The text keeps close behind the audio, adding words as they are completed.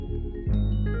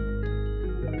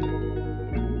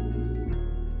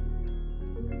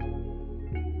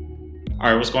All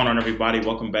right, what's going on, everybody?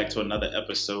 Welcome back to another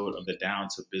episode of the Down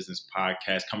to Business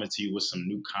podcast, coming to you with some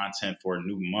new content for a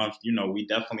new month. You know, we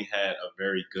definitely had a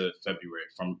very good February,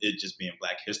 from it just being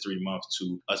Black History Month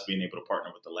to us being able to partner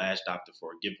with the Lash Doctor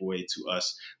for a giveaway, to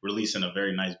us releasing a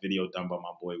very nice video done by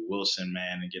my boy Wilson,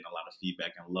 man, and getting a lot of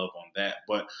feedback and love on that.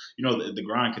 But, you know, the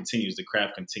grind continues, the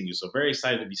craft continues. So very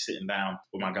excited to be sitting down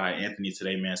with my guy Anthony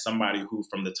today, man, somebody who,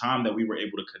 from the time that we were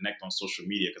able to connect on social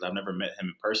media, because I've never met him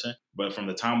in person, but from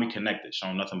the time we connected,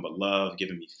 showing nothing but love,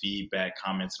 giving me feedback,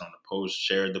 commenting on the post,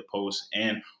 shared the post,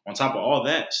 and on top of all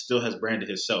that, still has branded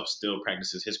himself, still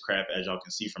practices his craft, as y'all can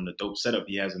see from the dope setup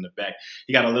he has in the back.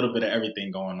 He got a little bit of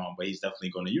everything going on, but he's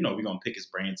definitely going to, we're going to pick his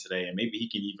brain today, and maybe he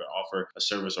can even offer a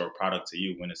service or a product to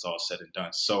you when it's all said and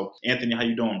done. So, Anthony, how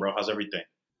you doing, bro? How's everything?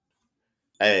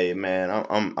 Hey man,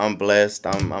 I'm blessed.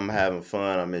 I'm having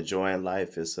fun. I'm enjoying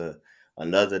life. It's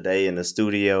another day in the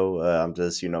studio. I'm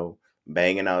just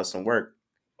banging out some work.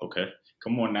 Okay.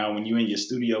 Come on now. When you in your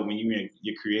studio, when you in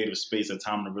your creative space, a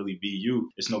time to really be you,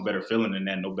 it's no better feeling than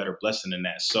that, no better blessing than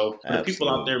that. So for the people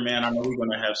out Absolutely. there, man, I know we're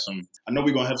gonna have some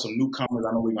newcomers.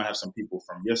 I know we're gonna have some people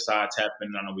from your side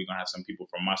tapping. I know we're gonna have some people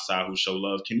from my side who show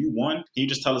love. Can you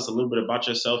just tell us a little bit about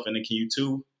yourself, and then can you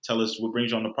two tell us what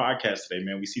brings you on the podcast today,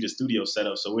 man? We see the studio set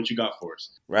up. So what you got for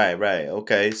us? Right.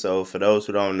 Okay. So for those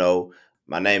who don't know,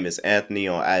 my name is Anthony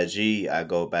on IG. I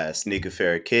go by Sneaker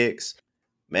Fair Kicks.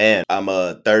 Man, I'm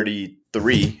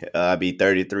 33. I'll be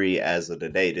 33 as of the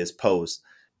day this post.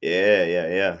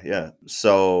 Yeah.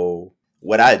 So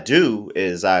what I do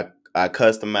is I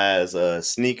customize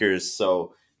sneakers.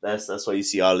 So that's why you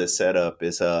see all this setup.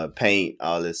 It's paint,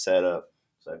 all this setup.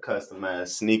 So I customize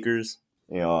sneakers.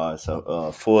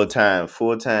 So full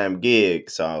time gig.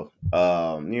 So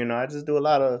I just do a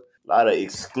lot of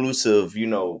exclusive,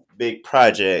 big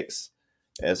projects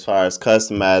as far as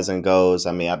customizing goes.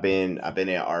 I mean, I've been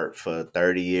in art for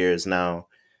 30 years now.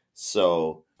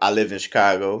 So I live in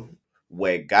Chicago.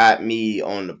 What got me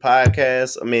on the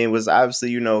podcast, I mean, was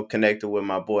obviously, connected with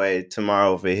my boy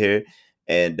Tomorrow over here.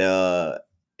 And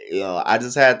I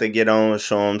just had to get on,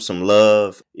 show him some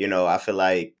love. I feel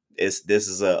like this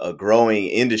is a growing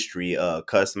industry,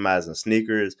 customizing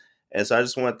sneakers. And so I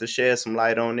just wanted to share some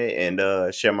light on it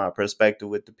and share my perspective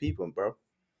with the people, bro.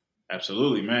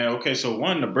 Absolutely, man. Okay, so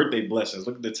one, the birthday blessings.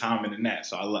 Look at the timing in that.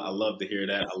 So I love to hear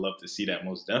that. I love to see that,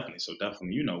 most definitely. So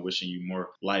definitely, wishing you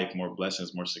more life, more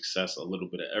blessings, more success, a little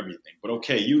bit of everything. But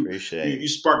okay, Appreciate you it.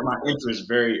 sparked my interest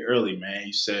very early, man.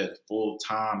 You said full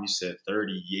time. You said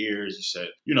 30 years. You said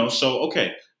So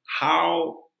okay,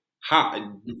 how how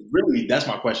really, that's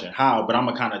my question. How? But I'm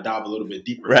gonna kind of dive a little bit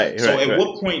deeper. Right, So right, at right.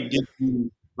 what point did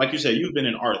you, like you said, you've been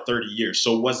in art 30 years.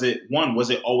 So was it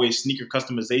always sneaker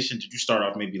customization? Did you start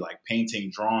off maybe like painting,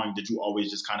 drawing? Did you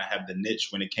always just kind of have the niche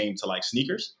when it came to like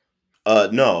sneakers?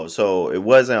 No, so it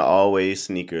wasn't always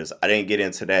sneakers. I didn't get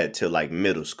into that till like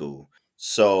middle school.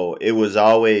 So it was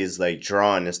always like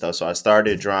drawing and stuff. So I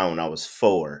started drawing when I was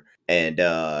 4. And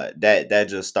that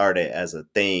just started as a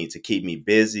thing to keep me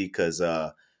busy because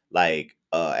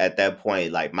at that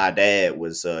point, like my dad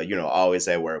was always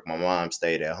at work. My mom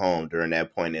stayed at home during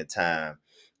that point in time.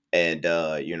 And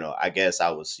I guess I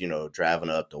was driving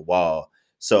up the wall.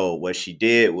 So what she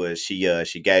did was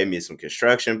she gave me some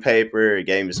construction paper,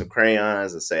 gave me some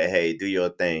crayons, and said, "Hey, do your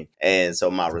thing." And so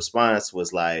my response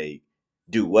was like,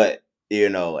 "Do what?"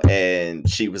 And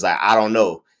she was like, "I don't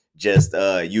know, just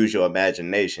use your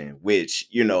imagination," which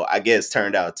I guess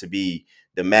turned out to be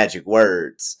the magic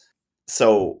words.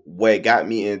 So what got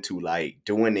me into like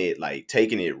doing it, like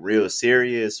taking it real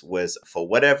serious, was for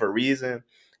whatever reason,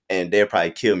 and they'll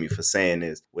probably kill me for saying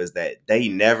this, was that they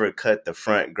never cut the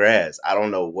front grass. I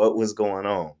don't know what was going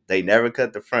on. They never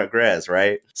cut the front grass,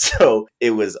 right? So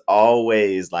it was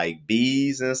always like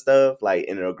bees and stuff like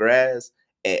in the grass.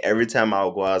 And every time I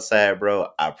would go outside, bro,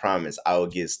 I promise I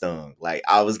would get stung. Like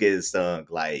I was getting stung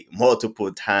like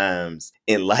multiple times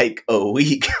in like a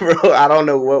week, bro. I don't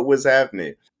know what was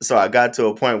happening. So I got to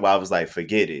a point where I was like,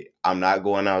 forget it. I'm not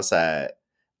going outside.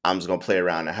 I'm just gonna play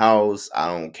around the house. I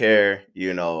don't care.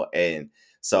 And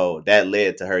so that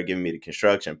led to her giving me the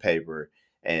construction paper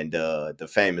and the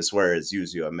famous words,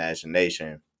 use your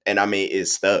imagination. And I mean, it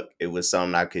stuck. It was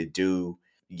something I could do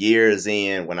years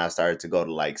in when I started to go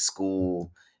to like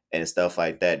school and stuff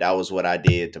like that. That was what I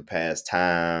did to pass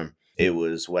time. It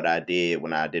was what I did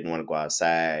when I didn't want to go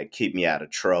outside, keep me out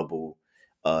of trouble,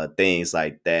 things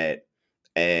like that.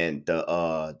 And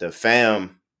the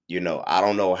fam, I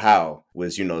don't know how,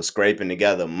 was scraping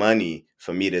together money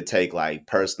for me to take like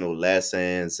personal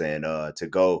lessons and to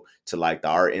go to like the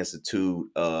Art Institute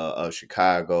of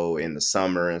Chicago in the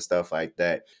summer and stuff like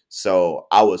that. So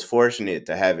I was fortunate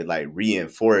to have it like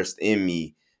reinforced in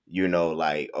me,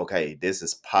 like, okay, this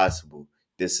is possible.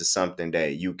 This is something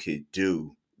that you could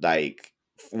do. Like,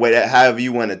 however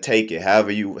you want to take it,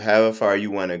 however far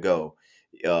you want to go,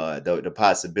 the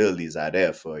possibilities are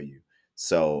there for you.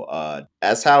 So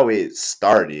that's how it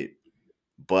started.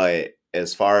 But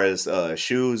as far as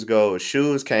shoes go,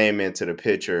 shoes came into the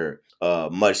picture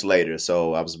much later.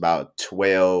 So I was about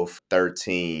 12,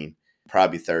 13,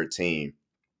 probably 13.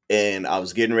 And I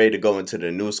was getting ready to go into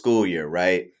the new school year,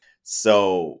 right?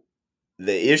 So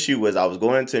the issue was I was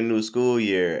going to a new school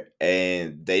year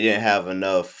and they didn't have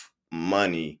enough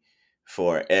money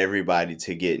for everybody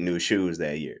to get new shoes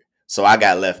that year. So I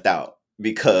got left out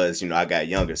because, I got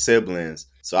younger siblings.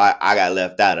 So I got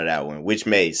left out of that one, which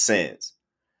made sense.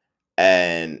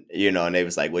 And, and they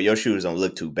was like, well, your shoes don't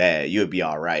look too bad. You'll be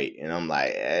all right. And I'm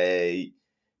like, hey,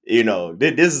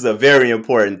 this is a very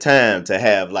important time to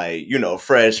have like,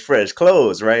 fresh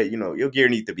clothes, right? Your gear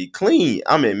need to be clean.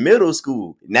 I'm in middle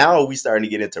school. Now we starting to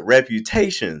get into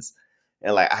reputations.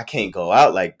 And like, I can't go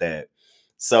out like that.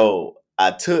 So I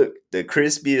took the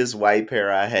crispiest white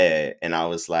pair I had and I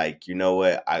was like, you know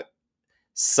what?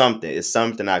 It's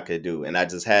something I could do. And I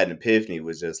just had an epiphany,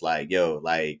 was just like, yo,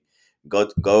 like,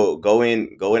 go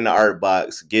in the art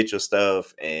box, get your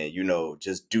stuff, and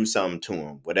just do something to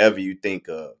them, whatever you think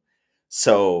of.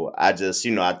 So I just,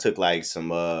 I took like some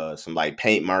like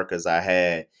paint markers I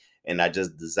had, and I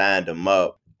just designed them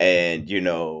up. And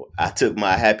I took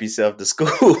my happy self to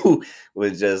school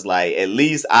with just like, at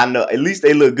least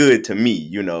they look good to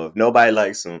me. If nobody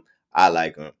likes them, I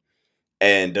like them.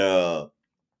 And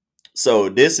so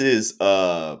this is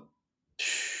at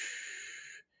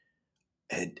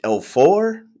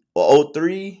 04 or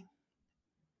 03.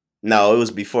 No, it was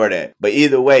before that. But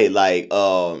either way, like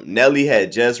Nelly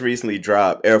had just recently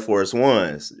dropped Air Force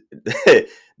Ones,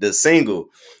 the single.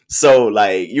 So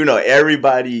like,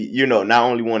 everybody, not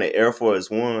only wanted Air Force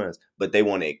Ones, but they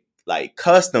wanted like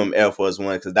custom Air Force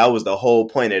Ones, because that was the whole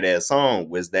point of that song,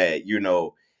 was that,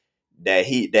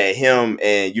 that him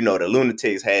and, the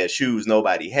Lunatics had shoes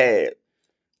nobody had.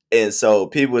 And so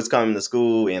people was coming to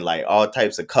school in like all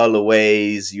types of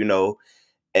colorways,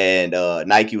 and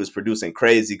Nike was producing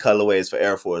crazy colorways for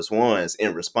Air Force Ones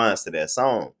in response to that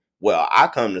song. Well, I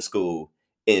come to school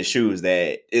in shoes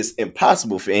that it's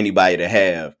impossible for anybody to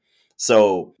have.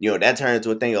 So, that turned into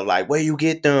a thing of like, where you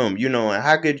get them, and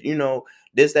how could,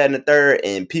 this, that, and the third.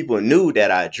 And people knew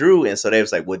that I drew. And so they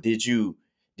was like, well, did you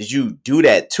do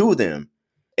that to them?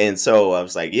 And so I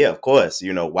was like, yeah, of course,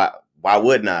 why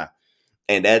wouldn't I?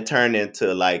 And that turned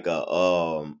into like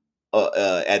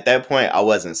at that point I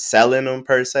wasn't selling them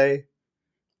per se.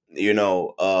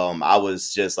 I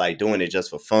was just like doing it just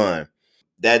for fun.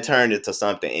 That turned into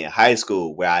something in high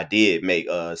school where I did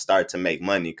start to make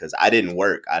money, because I didn't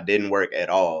work. I didn't work at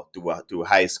all through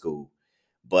high school,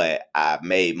 but I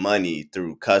made money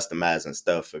through customizing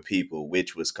stuff for people,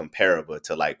 which was comparable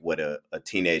to like what a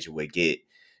teenager would get,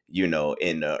 in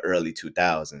the early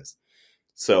 2000s.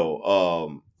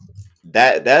 So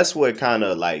that's what kind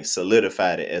of like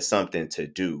solidified it as something to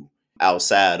do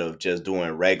outside of just doing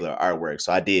regular artwork.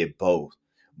 So I did both.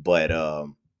 But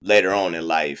later on in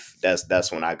life,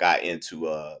 that's when I got into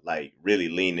like really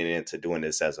leaning into doing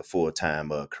this as a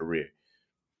full-time career.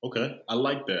 Okay, I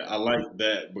like that. I like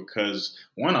that because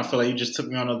one, I feel like you just took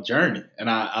me on a journey,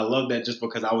 and I love that just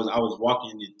because I was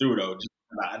walking you through though. Just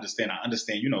because I understand.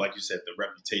 Like you said, the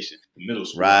reputation, the middle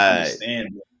school. I Right. understand.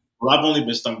 Well, I've only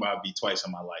been stung by a bee twice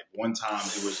in my life. One time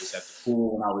it was just at the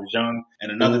pool when I was young,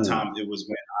 and another Ooh. time it was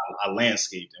when I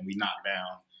landscaped and we knocked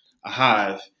down a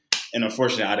hive. And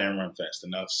unfortunately, I didn't run fast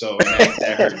enough, so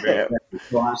that hurt very badly.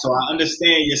 So I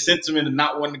understand your sentiment of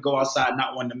not wanting to go outside,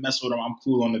 not wanting to mess with them. I'm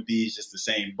cool on the bees, just the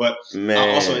same. But I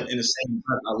also, Man. in the same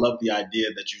breath, I love the idea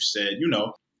that you said,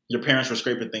 your parents were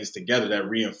scraping things together that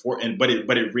reinforce, but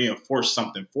it reinforced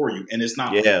something for you, and it's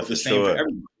not Yeah, for the same for sure.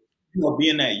 everyone.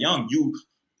 Being that young,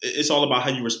 it's all about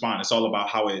how you respond. It's all about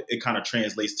how it kind of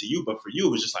translates to you. But for you,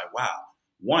 it was just like, wow.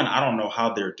 One, I don't know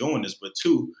how they're doing this, but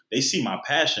two, they see my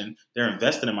passion. They're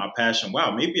invested in my passion.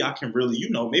 Wow, maybe I can really,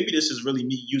 maybe this is really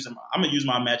me I'm gonna use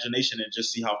my imagination and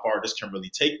just see how far this can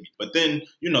really take me. But then,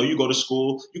 you go to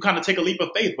school, you kind of take a leap of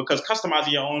faith, because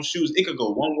customizing your own shoes, it could go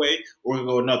one way or it could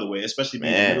go another way, especially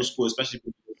being in middle Man. school, especially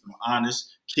with some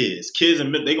honest kids. Kids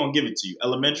and they're gonna give it to you.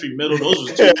 Elementary, middle, those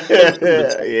was two.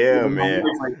 But Yeah, man.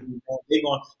 they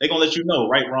gonna let you know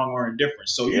right, wrong, or indifferent.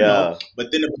 So Yeah.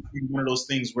 but then it became one of those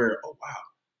things where, oh wow,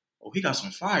 oh, he got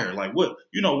some fire. Like what,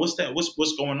 what's that?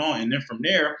 What's going on? And then from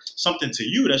there, something to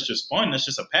you that's just fun, that's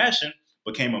just a passion,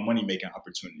 became a money making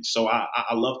opportunity. So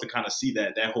I love to kind of see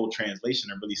that whole translation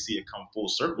and really see it come full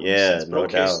circle in a Yeah, sense. But no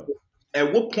okay, so doubt.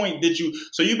 At what point did you?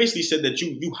 So you basically said that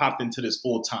you hopped into this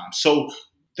full time. So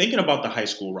thinking about the high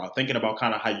school route, thinking about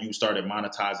kind of how you started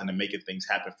monetizing and making things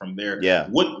happen from there. Yeah.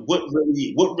 What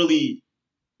really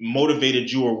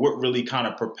motivated you, or what really kind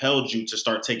of propelled you to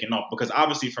start taking off? Because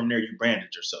obviously from there you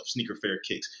branded yourself, Sneaker Fair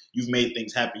Kicks. You've made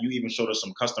things happen. You even showed us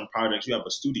some custom projects. You have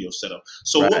a studio set up.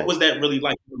 So what Right. was that really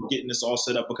like, getting this all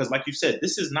set up? Because like you said,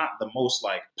 this is not the most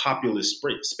like populous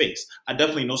space. I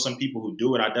definitely know some people who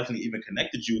do it. I definitely even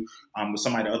connected you with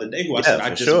somebody the other day who I said Yeah, I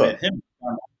for just sure. met him.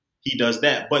 He does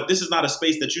that, but this is not a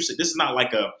space that you said. This is not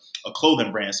like a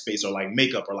clothing brand space, or like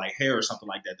makeup, or like hair or something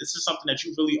like that. This is something that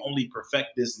you really only perfect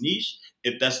this niche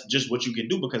if that's just what you can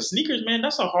do. Because sneakers, man,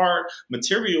 that's a hard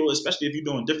material, especially if you're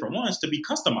doing different ones, to be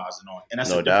customizing on. And that's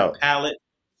No a different doubt. palette,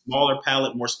 smaller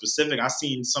palette, more specific. I've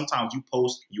seen sometimes you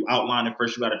post, you outline it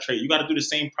first, you got to trade. You got to do the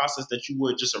same process that you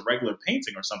would just a regular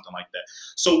painting or something like that.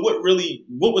 So what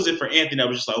was it for Anthony that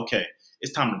was just like, okay,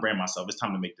 it's time to brand myself. It's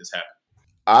time to make this happen?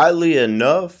 Oddly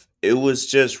enough, it was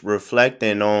just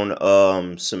reflecting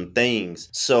on some things.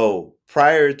 So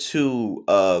prior to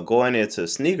going into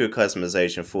sneaker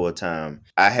customization full time,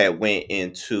 I had went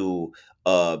into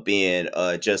being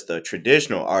just a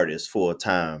traditional artist full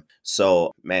time.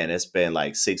 So man, it's been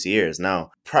like 6 years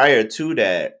now. Prior to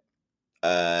that,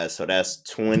 so that's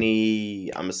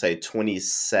I'm gonna say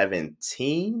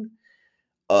 2017.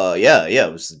 Yeah,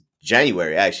 it was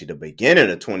January, actually, the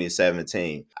beginning of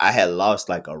 2017. I had lost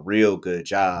like a real good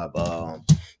job.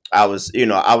 I was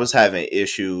having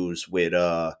issues with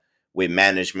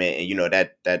management, and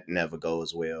that never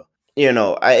goes well.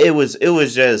 It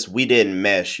was just we didn't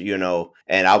mesh,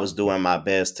 and I was doing my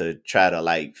best to try to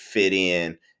like fit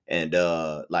in and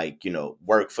like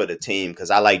work for the team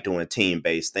because I like doing team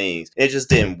based things. It just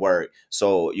didn't work,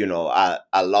 so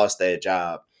I lost that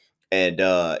job. And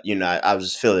I was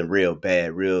just feeling real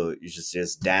bad, real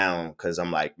just down, because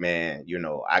I'm like, man,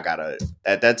 I gotta.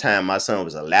 At that time, my son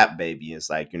was a lap baby. It's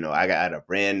like, I got a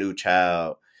brand new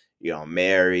child. I'm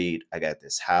married. I got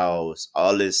this house,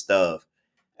 all this stuff,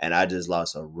 and I just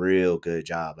lost a real good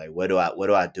job. Like, what do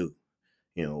I do?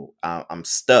 I'm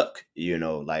stuck.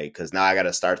 Like, because now I got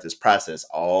to start this process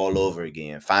all over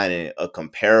again, finding a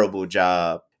comparable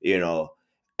job.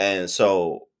 And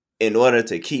so in order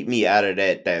to keep me out of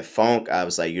that funk, I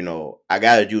was like, I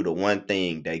got to do the one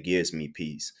thing that gives me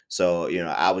peace. So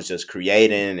I was just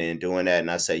creating and doing that, and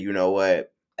I said, you know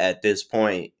what? At this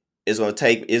point, it's gonna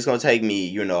take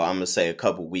me, I'm gonna say a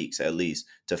couple weeks at least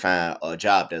to find a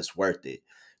job that's worth it.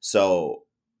 So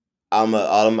I'm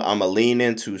a lean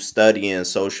into studying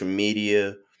social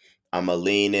media. I'm a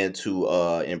lean into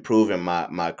improving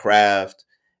my craft,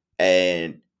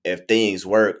 and if things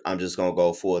work, I'm just gonna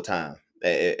go full time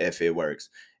if it works.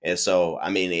 And so, I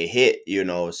mean, it hit,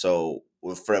 So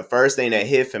for the first thing that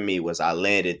hit for me was I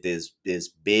landed this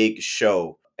big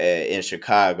show in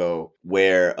Chicago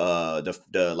where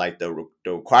the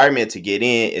requirement to get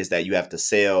in is that you have to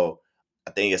sell.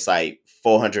 I think it's like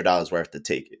 $400 worth of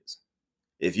tickets.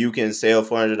 If you can sell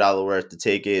 $400 worth of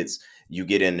tickets, you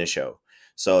get in the show.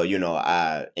 So,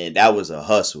 and that was a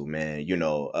hustle, man.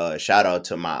 Shout out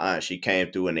to my aunt. She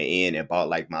came through in the end and bought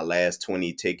like my last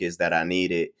 20 tickets that I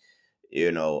needed,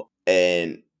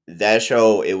 and that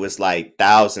show, it was like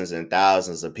thousands and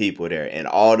thousands of people there. And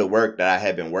all the work that I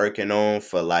had been working on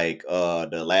for like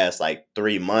the last like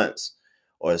 3 months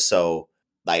or so,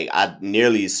 like I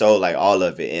nearly sold like all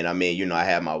of it. And I mean, I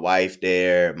had my wife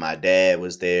there, my dad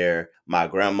was there, my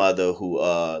grandmother who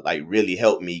like really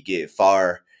helped me get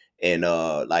far and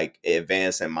like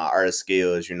advancing my art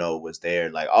skills, was there.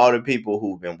 Like all the people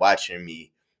who've been watching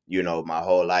me, my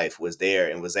whole life was there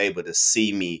and was able to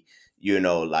see me,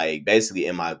 like basically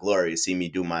in my glory, see me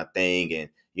do my thing and,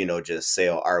 just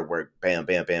sell artwork, bam,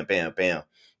 bam, bam, bam, bam,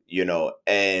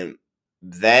 and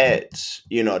that,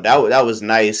 that was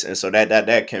nice. And so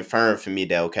that confirmed for me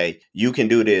that, okay, you can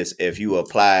do this if you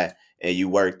apply and you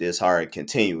work this hard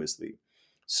continuously.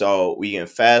 So we can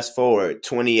fast forward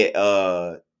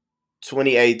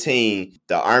 2018,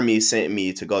 the army sent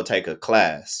me to go take a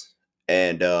class.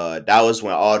 And that was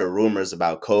when all the rumors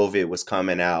about COVID was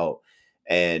coming out.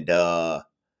 And I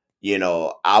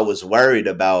was worried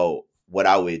about what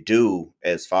I would do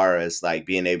as far as like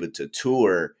being able to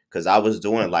tour, because I was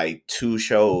doing like 2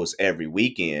 shows every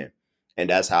weekend, and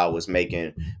that's how I was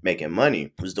making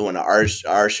money. I was doing an art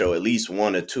show at least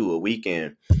 1 or 2 a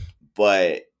weekend,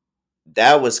 but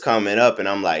that was coming up, and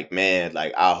I'm like, man,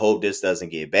 like I hope this doesn't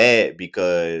get bad,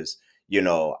 because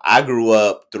I grew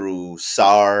up through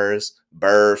SARS,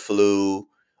 bird flu,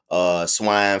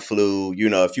 swine flu.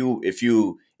 If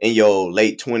you in your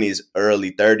late 20s,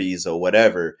 early 30s, or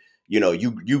whatever,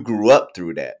 you grew up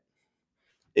through that.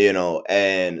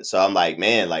 And so I'm like,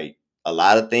 man, like a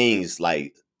lot of things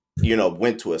like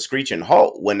went to a screeching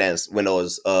halt when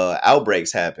those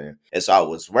outbreaks happened. And so I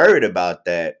was worried about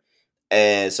that.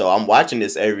 And so I'm watching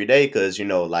this every day because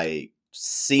like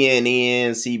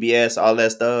CNN, CBS, all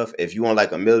that stuff. If you want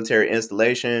like a military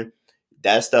installation,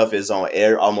 that stuff is on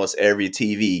almost every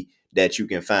TV that you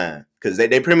can find because they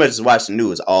pretty much just watch the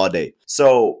news all day.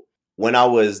 So when I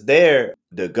was there,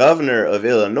 the governor of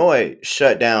Illinois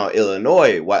shut down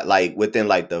Illinois like within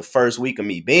like the first week of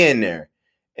me being there.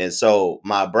 And so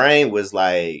my brain was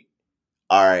like,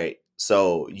 all right,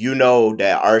 so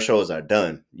that our shows are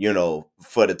done,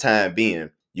 for the time being.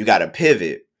 You got to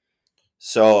pivot.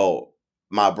 So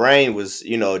my brain was,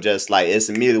 just like it's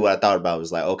immediately what I thought about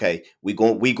was like, okay, we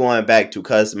going back to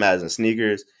customizing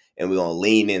sneakers and we're gonna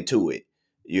lean into it.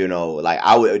 Like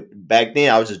I would back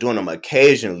then I was just doing them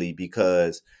occasionally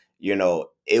because,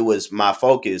 it was my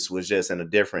focus was just in a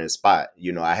different spot.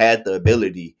 I had the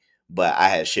ability, but I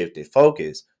had shifted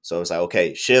focus. So it's like,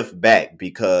 okay, shift back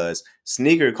because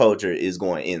sneaker culture is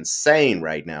going insane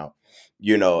right now.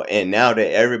 And now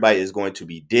that everybody is going to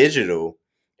be digital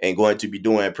and going to be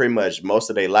doing pretty much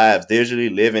most of their lives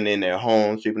digitally, living in their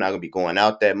homes. People not going to be going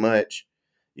out that much,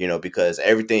 because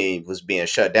everything was being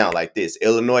shut down like this.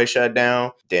 Illinois shut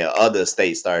down, then other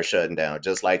states started shutting down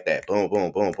just like that. Boom,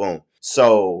 boom, boom, boom.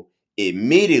 So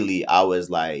immediately I was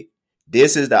like,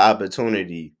 this is the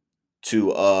opportunity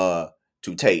to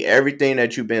take everything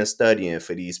that you've been studying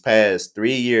for these past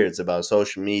 3 years about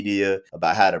social media,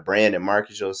 about how to brand and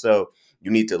market yourself.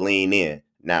 You need to lean in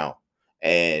now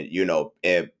and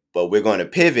but we're going to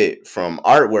pivot from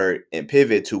artwork and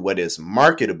pivot to what is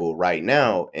marketable right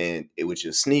now, and which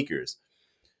is sneakers.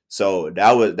 So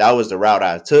that was the route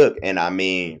I took, and I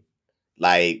mean,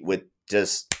 like with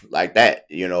just like that,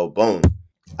 boom.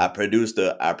 I produced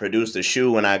a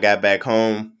shoe when I got back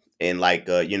home in like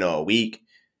a week,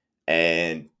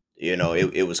 and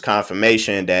it was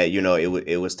confirmation that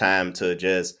it was time to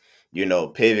just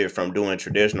pivot from doing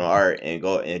traditional art and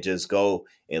go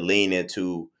and lean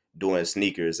into doing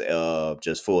sneakers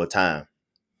just full time.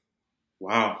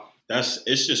 Wow.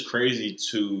 It's just crazy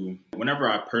to whenever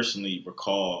I personally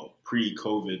recall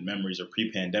pre-COVID memories or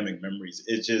pre-pandemic memories,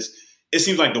 it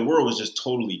seems like the world was just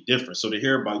totally different. So to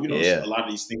hear about, Yeah. a lot of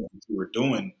these things that you were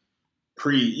doing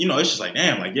it's just like,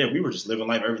 damn, like, yeah, we were just living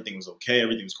life. Everything was okay.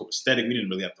 Everything was copacetic. We didn't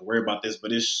really have to worry about this.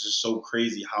 But it's just so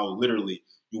crazy how literally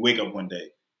you wake up one day,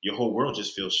 your whole world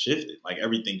just feels shifted. Like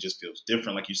everything just feels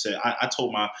different. Like you said, I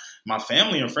told my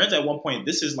family and friends at one point,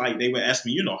 this is like, they would ask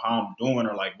me, how I'm doing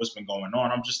or like what's been going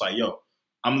on. I'm just like, yo,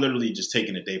 I'm literally just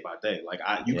taking it day by day. Like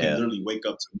you can Yeah. literally wake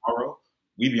up tomorrow,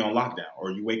 we be on lockdown,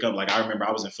 or you wake up like I remember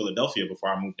I was in Philadelphia before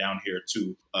I moved down here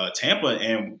to Tampa,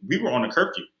 and we were on a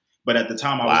curfew. But at the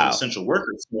time, I was an Wow. essential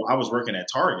worker, so I was working at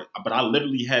Target. But I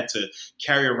literally had to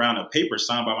carry around a paper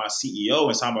signed by my CEO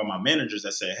and signed by my managers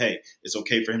that said, "Hey, it's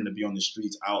okay for him to be on the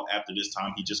streets out after this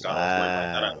time. He just got off work."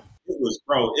 Like that.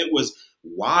 Wow. It was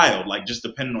wild. Like just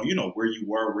depending on where you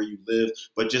were, where you live,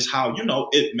 but just how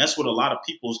it messed with a lot of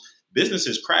people's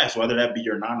businesses crash. Whether that be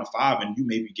your 9 to 5, and you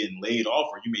may be getting laid off,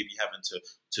 or you may be having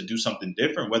to do something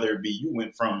different. Whether it be you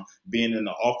went from being in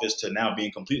the office to now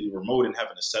being completely remote and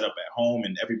having to set up at home,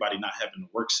 and everybody not having the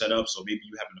work set up. So maybe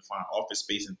you having to find office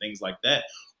space and things like that.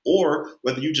 Or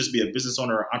whether you just be a business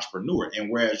owner or entrepreneur,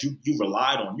 and whereas you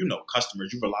relied on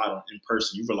customers, you relied on in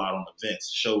person, you relied on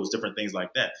events, shows, different things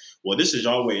like that. Well, this is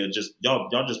y'all way of just y'all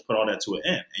just put all that to an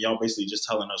end, and y'all basically just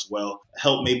telling us, well,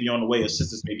 help may be on the way,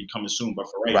 assistance may be coming soon, but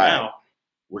for right Right. now,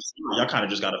 y'all kind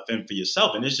of just got to fend for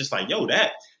yourself. And it's just like, yo,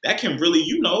 that can really,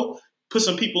 put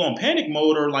some people on panic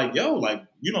mode, or like, yo, like,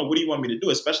 what do you want me to do?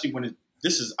 Especially when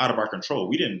this is out of our control.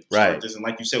 We didn't start Right. this. And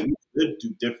like you said, we did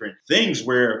do different things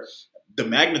where the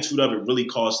magnitude of it really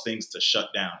caused things to shut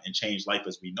down and change life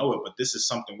as we know it. But this is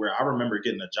something where I remember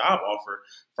getting a job offer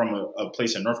from a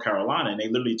place in North Carolina, and they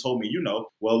literally told me,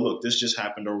 well, look, this just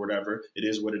happened or whatever. It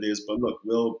is what it is. But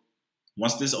look,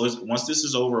 once this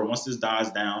is over, or once this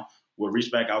dies down, we'll reach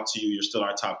back out to you. You're still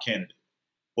our top candidate.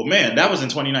 Well, man, that was in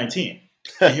 2019.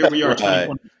 And here we are, Right.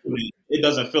 2020. It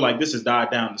doesn't feel like this has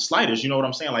died down the slightest. You know what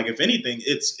I'm saying? Like, if anything,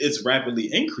 it's rapidly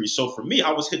increased. So for me,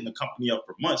 I was hitting the company up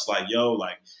for months, like, yo,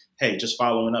 like, hey, just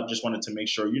following up, just wanted to make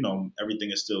sure, everything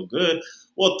is still good.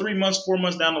 Well, 3 months, 4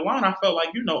 months down the line, I felt like,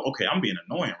 okay, I'm being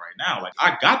annoying right now. Like,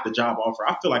 I got the job offer.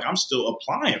 I feel like I'm still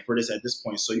applying for this at this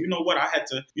point. So you know what? I had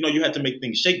to, you had to make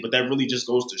things shake. But that really just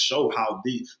goes to show how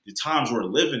the times we're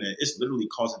living in, it's literally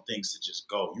causing things to just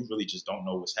go. You really just don't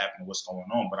know what's happening, what's going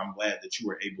on. But I'm glad that you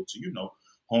were able to,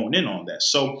 hone in on that.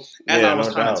 So as Yeah, I was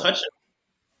no kind of doubt. touching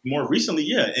more recently,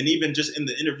 yeah, and even just in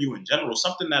the interview in general,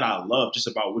 something that I love just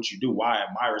about what you do, why I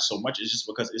admire it so much, is just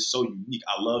because it's so unique.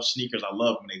 I love sneakers. I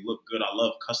love when they look good. I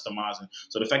love customizing.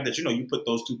 So the fact that you put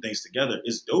those two things together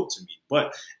is dope to me.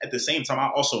 But at the same time, I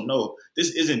also know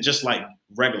this isn't just like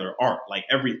regular art. Like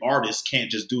every artist can't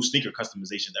just do sneaker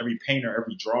customizations. Every painter,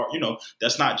 every drawer,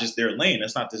 that's not just their lane.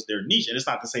 That's not just their niche. And it's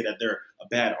not to say that they're a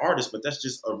bad artist, but that's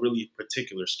just a really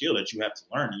particular skill that you have to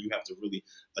learn, and you have to really.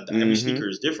 Every Mm-hmm. sneaker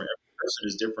is different. Person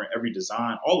is different, every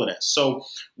design, all of that. So,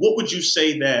 what would you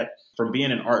say that from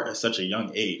being in art at such a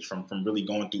young age, from really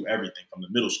going through everything, from the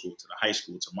middle school to the high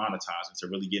school to monetizing to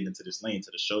really getting into this lane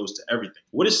to the shows to everything?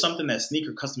 What is something that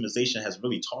sneaker customization has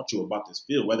really taught you about this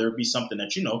field? Whether it be something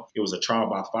that it was a trial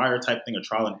by fire type thing, a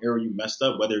trial and error you messed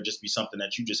up, whether it just be something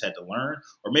that you just had to learn,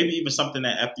 or maybe even something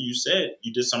that after you said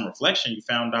you did some reflection, you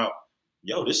found out,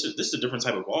 yo, this is a different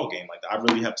type of ball game. Like I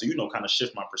really have to, kind of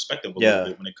shift my perspective a little Yeah.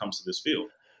 bit when it comes to this field.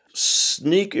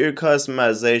 Sneaker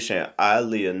customization,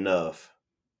 oddly enough.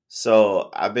 So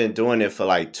I've been doing it for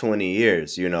like 20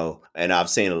 years, and I've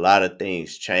seen a lot of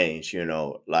things change,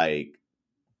 like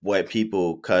what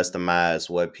people customize,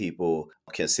 what people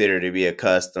consider to be a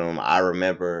custom. I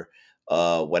remember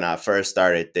when I first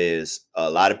started this, a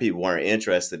lot of people weren't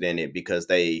interested in it because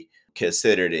they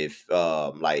considered it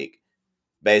like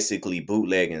basically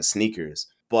bootlegging sneakers.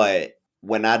 But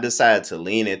when I decided to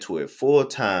lean into it full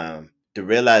time, the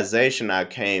realization I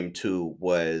came to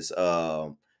was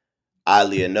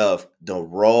oddly enough, the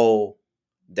role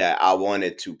that I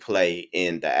wanted to play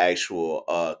in the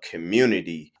actual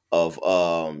community of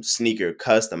sneaker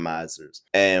customizers.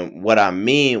 And what I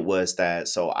mean was that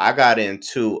so I got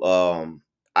into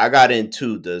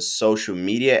the social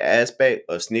media aspect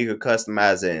of sneaker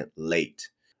customizing late.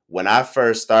 When I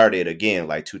first started, again,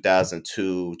 like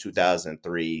 2002,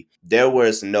 2003, there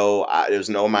was no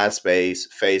MySpace,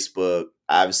 Facebook,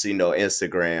 obviously no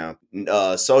Instagram.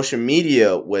 Social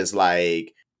media was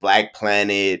like Black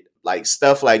Planet, like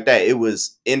stuff like that. It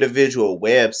was individual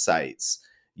websites,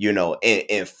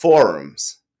 and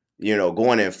forums,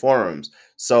 going in forums.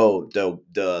 So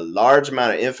the large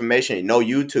amount of information, no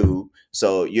YouTube.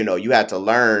 So, you had to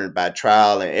learn by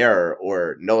trial and error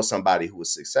or know somebody who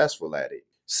was successful at it.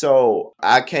 So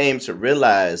I came to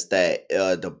realize that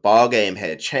the ball game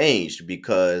had changed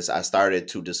because I started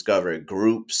to discover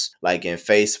groups like in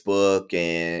Facebook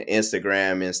and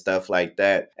Instagram and stuff like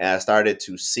that, and I started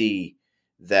to see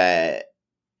that,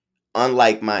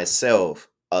 unlike myself,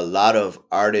 a lot of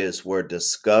artists were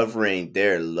discovering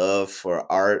their love for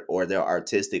art or their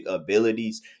artistic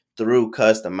abilities through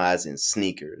customizing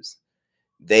sneakers.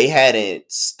 They hadn't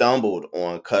stumbled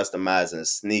on customizing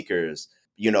sneakers,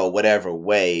 whatever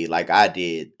way like I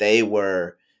did. They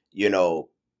were, you know,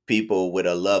 people with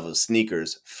a love of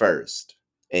sneakers first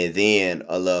and then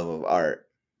a love of art.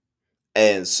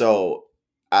 And so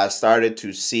I started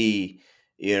to see,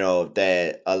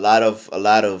 that a lot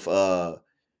of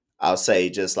I'll say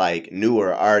just like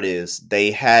newer artists, they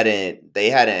hadn't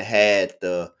had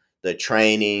the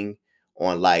training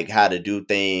on like how to do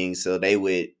things, so they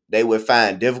would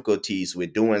find difficulties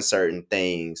with doing certain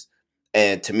things.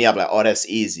 And to me, I'm like, oh, that's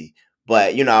easy.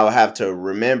 But I would have to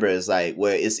remember it's like,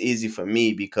 well, it's easy for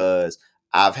me because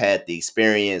I've had the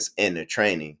experience and the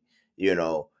training.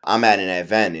 I'm at an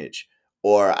advantage.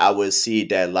 Or I would see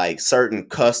that like certain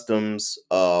customs,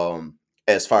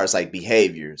 as far as like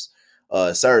behaviors,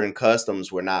 certain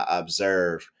customs were not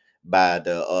observed by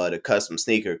the custom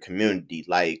sneaker community,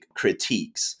 like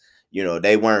critiques.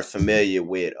 They weren't familiar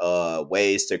with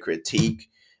ways to critique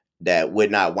that would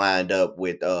not wind up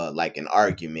with like an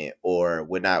argument, or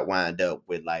would not wind up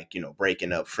with like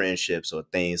breaking up friendships or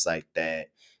things like that.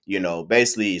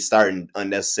 Basically starting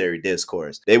unnecessary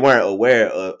discourse. They weren't aware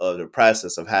of the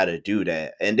process of how to do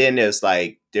that. And then there's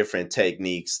like different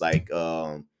techniques, like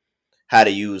how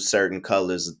to use certain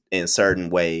colors in certain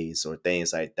ways or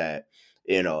things like that.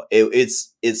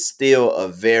 It's still a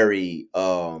very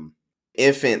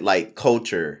infant like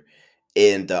culture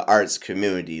in the arts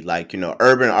community. Like,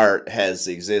 urban art has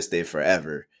existed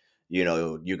forever.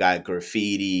 You got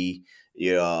graffiti,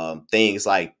 things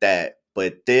like that.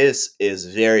 But this is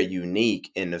very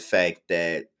unique in the fact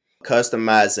that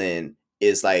customizing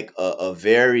is like a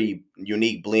very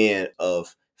unique blend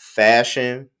of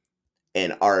fashion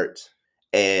and art.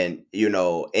 And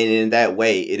and in that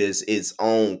way it is its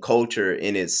own culture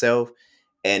in itself,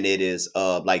 and it is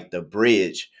like the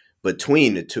bridge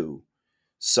between the two.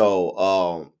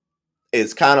 So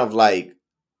it's kind of like,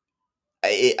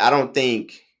 I don't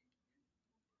think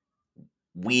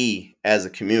we as a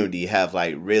community have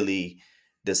like really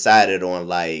decided on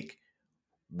like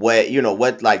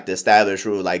what like the established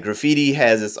rule. Like graffiti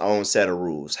has its own set of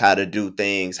rules, how to do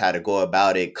things, how to go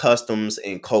about it, customs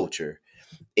and culture.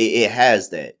 It has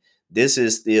that. This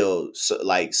is still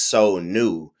so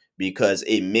new because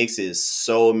it mixes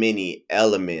so many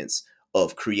elements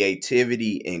of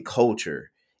creativity and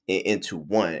culture into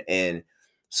one. And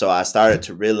so I started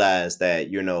to realize that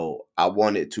I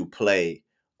wanted to play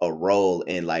a role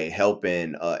in like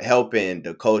helping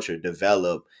the culture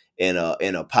develop in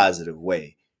a positive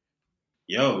way.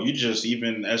 Yo, you just,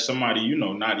 even as somebody,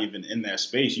 not even in that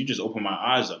space, you just open my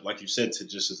eyes up, like you said, to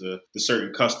just the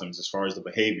certain customs as far as the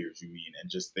behaviors you mean,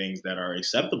 and just things that are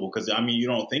acceptable. Because I mean, you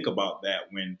don't think about that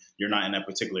when you're not in that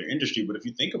particular industry, but if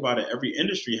you think about it, every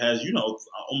industry has,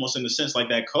 almost in a sense like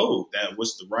that code, that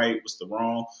what's the right, what's the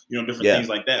wrong, different Yeah. things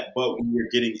like that. But when you're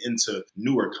getting into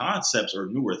newer concepts or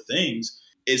newer things,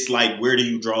 it's like, where do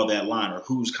you draw that line, or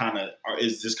who's kind of, or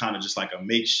is this kind of just like a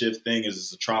makeshift thing? Is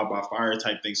this a trial by fire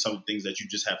type thing? Some things that you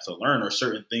just have to learn, or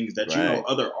certain things that Right.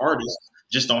 other artists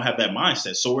just don't have that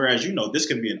mindset. So whereas this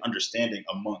can be an understanding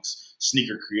amongst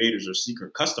sneaker creators or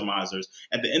sneaker customizers,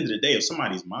 at the end of the day, if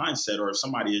somebody's mindset, or if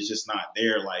somebody is just not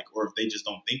there, like, or if they just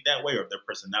don't think that way, or if their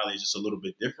personality is just a little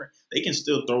bit different, they can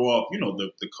still throw off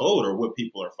the code or what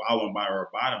people are following by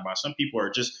or abiding by. Some people are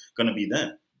just going to be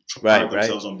them, pride Right. Right.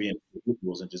 themselves on being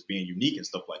individuals and just being unique and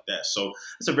stuff like that. So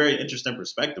it's a very interesting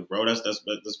perspective, bro. That's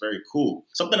very cool.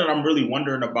 Something that I'm really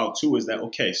wondering about too is that,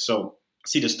 okay, so I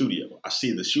see the studio, I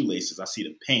see the shoelaces, I see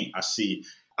the paint,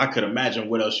 I could imagine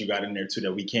what else you got in there too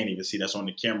that we can't even see, that's on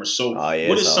the camera. So Oh yeah,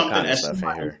 what it's is all something, kind of as stuff in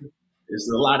somebody, here. is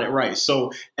a lot of, right?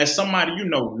 So as somebody,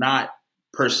 not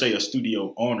per se a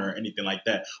studio owner or anything like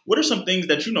that, what are some things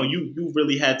that you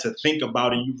really had to think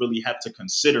about and you really had to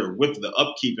consider with the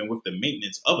upkeep and with the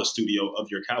maintenance of a studio of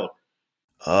your caliber?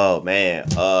 Oh man,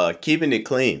 keeping it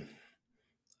clean.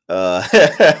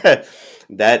 That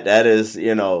is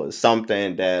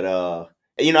something that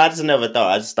I just never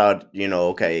thought. I just thought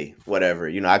okay, whatever.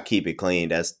 I keep it clean.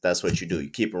 That's what you do. You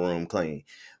keep a room clean.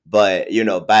 But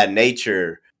by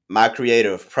nature, my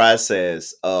creative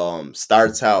process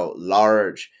starts out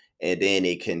large and then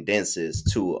it condenses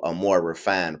to a more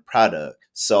refined product.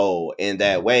 So in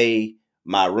that way,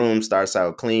 my room starts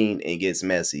out clean and gets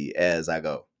messy as I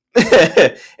go.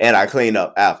 And I clean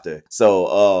up after.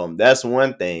 So that's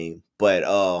one thing. But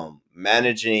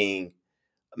managing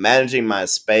my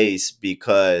space,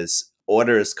 because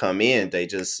orders come in, they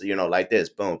just like this,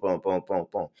 boom, boom, boom, boom,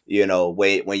 boom.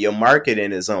 When your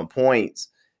marketing is on point,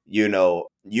 you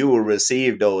will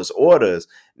receive those orders.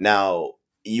 Now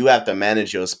you have to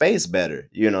manage your space better.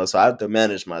 So I have to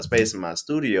manage my space in my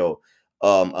studio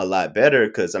a lot better,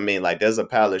 because I mean, like, there's a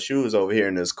pile of shoes over here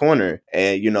in this corner,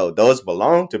 and those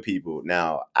belong to people.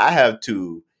 Now I have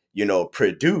to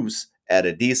produce at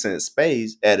a decent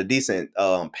space, at a decent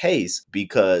pace,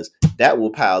 because that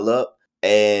will pile up.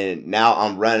 And now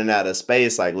I'm running out of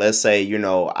space. Like, let's say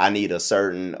I need a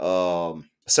certain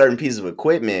piece of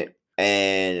equipment,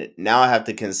 and now I have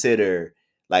to consider,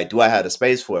 like, do I have the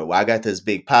space for it? Well, I got this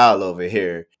big pile over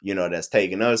here, that's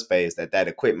taking up space that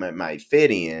equipment might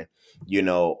fit in,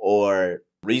 or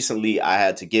recently I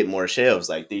had to get more shelves.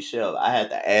 Like, these shelves, I had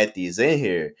to add these in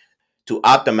here to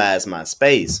optimize my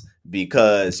space,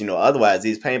 because otherwise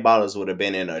these paint bottles would have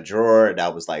been in a drawer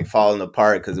that was like falling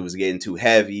apart because it was getting too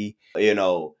heavy.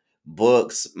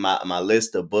 Books, my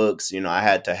list of books, I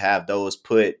had to have those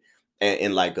put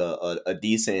in like a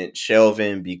decent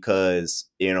shelving, because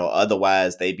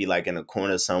otherwise they'd be like in a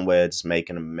corner somewhere just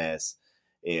making a mess.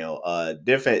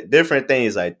 Different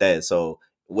things like that. So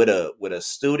with a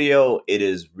studio, it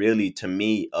is really, to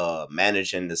me,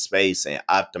 managing the space and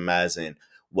optimizing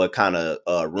what kind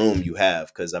of room you have,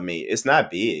 because I mean, it's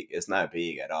not big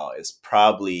at all. It's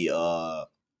probably I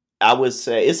would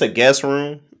say it's a guest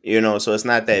room, so it's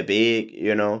not that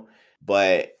big,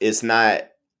 but it's not,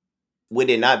 with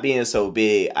it not being so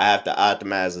big, I have to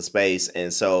optimize the space.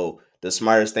 And so the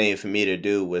smartest thing for me to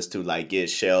do was to like get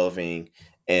shelving,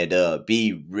 and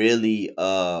be really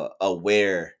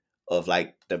aware of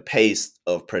like the pace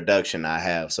of production I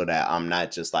have, so that I'm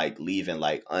not just like leaving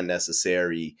like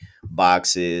unnecessary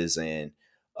boxes and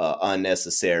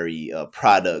unnecessary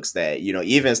products, that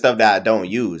even stuff that I don't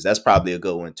use. That's probably a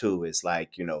good one too. It's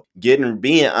like getting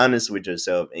being honest with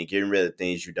yourself and getting rid of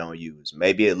things you don't use.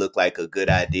 Maybe it looked like a good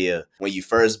idea when you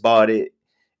first bought it,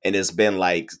 and it's been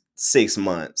like 6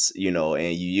 months, and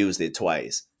you used it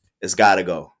twice. It's gotta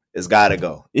go. It's gotta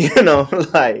go.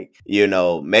 Like,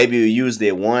 maybe you used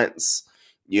it once,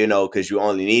 because you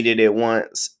only needed it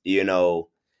once,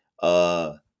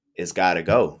 uh, it's gotta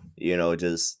go.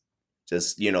 Just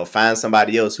find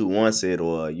somebody else who wants it,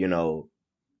 or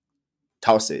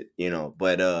toss it.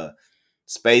 But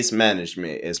Space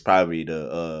management is probably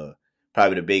the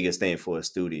biggest thing for a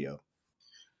studio.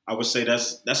 I would say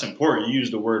that's important. You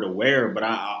use the word aware, but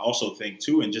I also think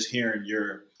too, and just hearing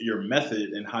your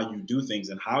method and how you do things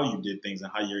and how you did things and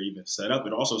how you're even set up,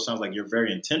 it also sounds like you're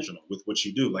very intentional with what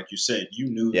you do. Like you said, you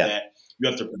knew Yeah. that you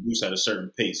have to produce at a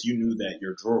certain pace. You knew that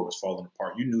your drawer was falling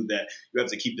apart. You knew that you have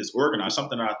to keep this organized.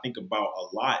 Something that I think about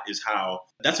a lot is how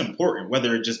that's important,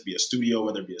 whether it just be a studio,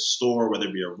 whether it be a store, whether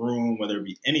it be a room, whether it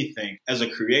be anything. As a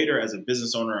creator, as a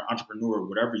business owner, entrepreneur,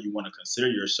 whatever you want to consider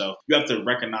yourself, you have to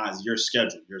recognize your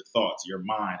schedule, your thoughts, your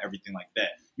mind, everything like that.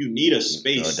 You need a No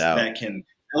space doubt. that can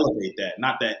elevate that,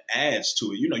 not that adds to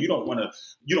it. You don't want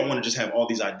to just have all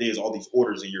these ideas, all these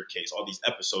orders in your case, all these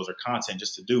episodes or content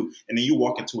just to do, and then you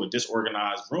walk into a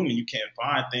disorganized room and you can't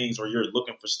find things, or you're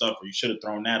looking for stuff, or you should have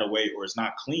thrown that away, or it's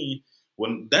not clean.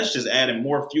 When that's just adding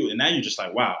more fuel, and now you're just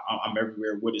like, wow, I'm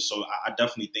everywhere with it. So I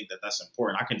definitely think that that's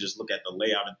important. I can just look at the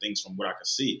layout and things from what I can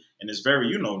see, and it's very,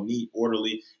 neat,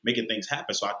 orderly, making things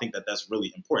happen. So I think that that's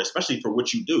really important, especially for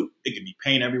what you do. It could be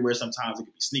paint everywhere. Sometimes it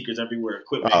could be sneakers everywhere,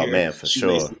 equipment Oh here, man, for sure.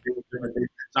 shoelaces.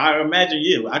 So I imagine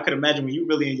you. I could imagine when you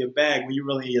really in your bag, when you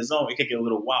really in your zone, it could get a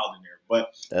little wild in there.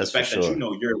 But the That's for fact that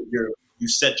sure. you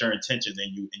set your intentions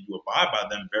and you abide by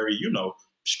them very,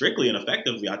 strictly and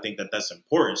effectively, I think that that's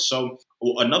important. So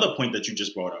another point that you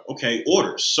just brought up, okay,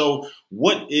 orders. So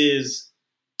what is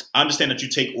I understand that you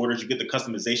take orders, you get the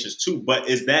customizations too, but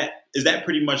is that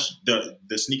pretty much the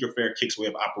sneaker fair kicks way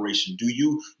of operation? Do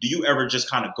you ever just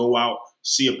kind of go out,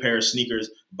 see a pair of sneakers,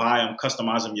 buy them,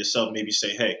 customize them yourself, maybe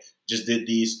say, hey, just did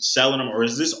these, selling them, or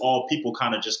is this all people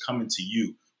kind of just coming to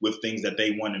you with things that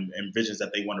they want and visions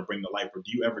that they want to bring to life, or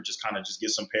do you ever just kind of just get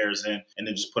some pairs in and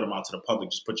then just put them out to the public,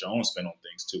 just put your own spin on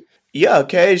things too? Yeah,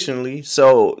 occasionally.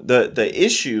 So the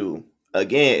issue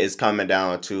again is coming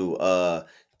down to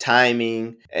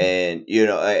timing, and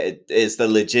it's the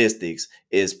logistics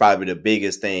is probably the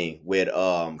biggest thing with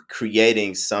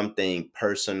creating something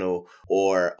personal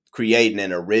or creating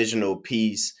an original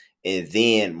piece and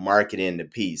then marketing the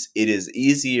piece. It is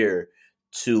easier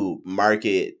to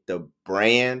market the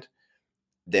brand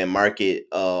than market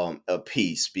a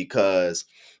piece, because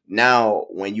now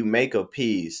when you make a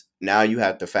piece, now you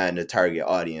have to find the target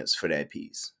audience for that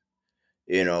piece.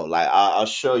 Like I'll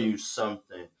show you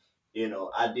something.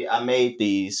 I made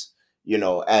these,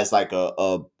 as like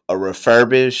a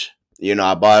refurbish.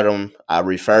 I bought them, I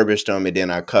refurbished them, and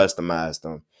then I customized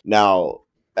them. Now,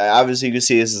 obviously, you can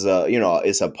see this is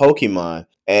it's a Pokemon,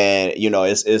 and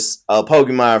it's a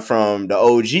Pokemon from the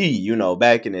OG,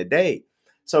 back in the day.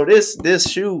 So this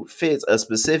shoe fits a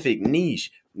specific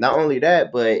niche. Not only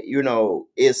that, but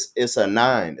it's a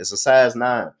 9. It's a size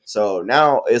 9. So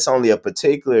now it's only a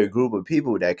particular group of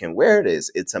people that can wear this.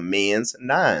 It's a men's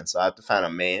 9. So I have to find a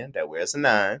man that wears a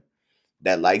 9,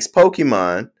 that likes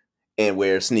Pokemon, and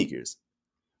wears sneakers.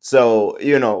 So,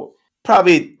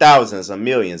 probably thousands or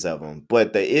millions of them.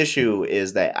 But the issue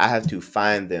is that I have to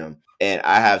find them, and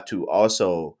I have to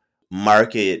also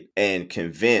market and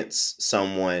convince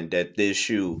someone that this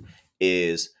shoe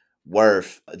is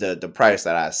worth the price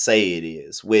that I say it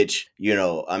is, which,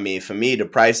 I mean, for me, the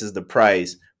price is the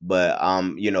price, but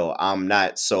I'm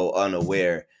not so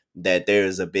unaware that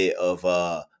there's a bit of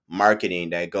marketing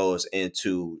that goes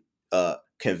into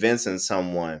convincing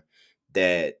someone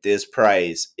that this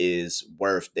price is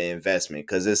worth the investment,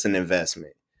 because it's an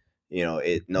investment.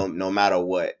 It no matter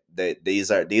what, that these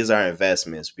are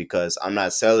investments, because I'm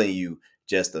not selling you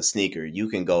just a sneaker. You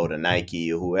can go to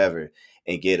Nike or whoever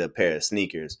and get a pair of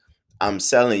sneakers. I'm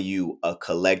selling you a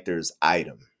collector's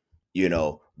item,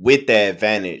 with the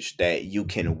advantage that you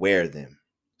can wear them.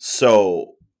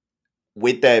 So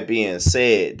with that being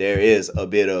said, there is a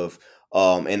bit of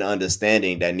an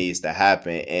understanding that needs to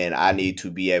happen, and I need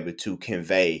to be able to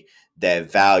convey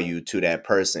that value to that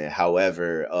person,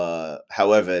 however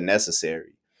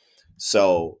necessary.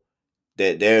 So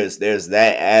that there's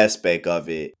that aspect of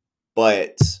it,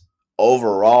 but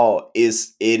overall, it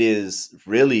is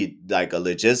really like a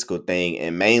logistical thing,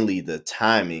 and mainly the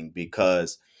timing,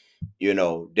 because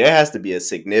there has to be a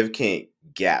significant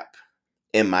gap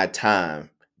in my time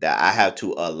that I have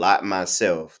to allot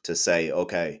myself to say,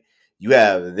 okay, you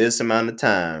have this amount of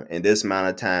time and this amount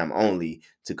of time only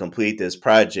to complete this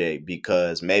project,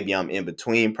 because maybe I'm in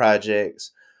between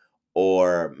projects,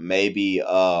 or maybe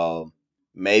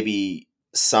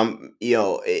some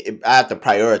I have to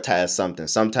prioritize something.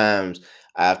 Sometimes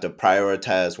I have to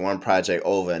prioritize one project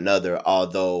over another,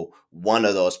 although one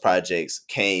of those projects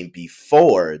came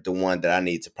before the one that I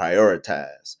need to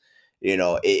prioritize.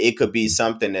 It could be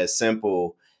something as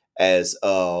simple as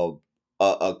a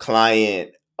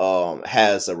client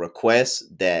has a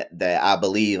request that I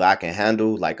believe I can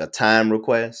handle, like a time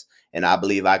request, and I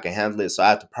believe I can handle it. So I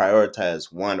have to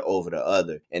prioritize one over the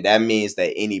other. And that means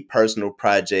that any personal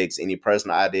projects, any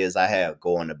personal ideas I have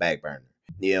go on the back burner.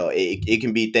 It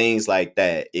can be things like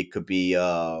that. It could be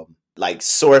like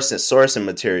sourcing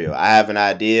material. I have an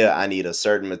idea, I need a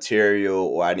certain material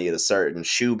or I need a certain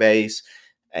shoe base,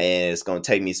 and it's gonna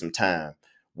take me some time.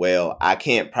 Well, I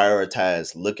can't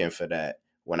prioritize looking for that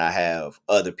when I have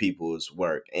other people's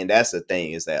work. And that's the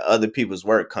thing, is that other people's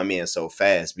work come in so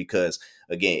fast because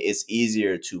again, it's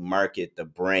easier to market the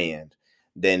brand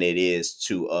than it is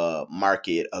to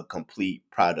market a complete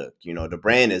product. The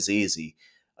brand is easy.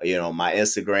 My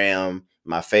Instagram,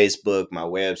 my Facebook, my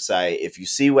website. If you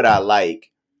see what I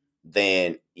like,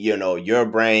 then your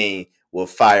brain will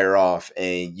fire off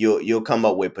and you'll come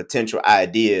up with potential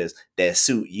ideas that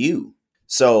suit you.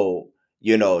 So,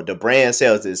 the brand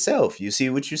sells itself. You see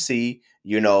what you see,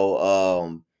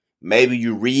 maybe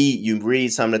you read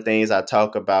some of the things I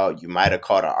talk about. You might have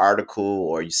caught an article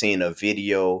or you seen a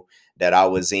video that I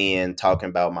was in talking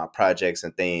about my projects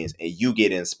and things, and you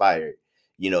get inspired.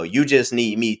 You just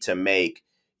need me to make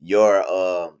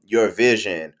your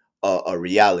vision a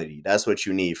reality. That's what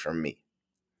you need from me.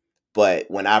 But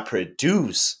when I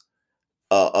produce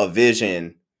a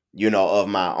vision, of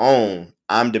my own,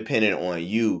 I'm dependent on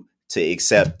you to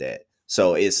accept that.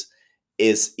 So it's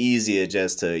easier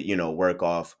just to, work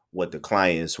off what the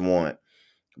clients want.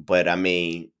 But I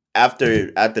mean,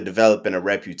 after developing a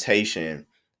reputation,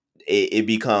 it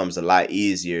becomes a lot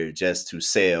easier just to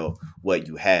sell what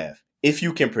you have if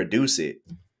you can produce it.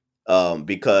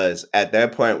 Because at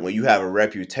that point, when you have a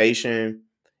reputation,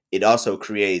 it also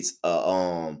creates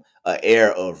a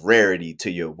air of rarity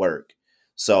to your work.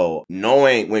 So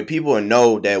knowing, when people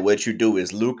know that what you do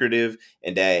is lucrative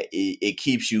and that it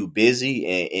keeps you busy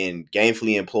and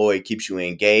gainfully employed, keeps you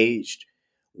engaged.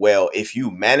 Well, if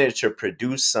you manage to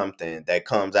produce something that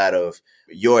comes out of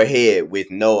your head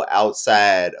with no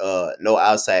outside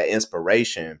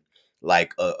inspiration,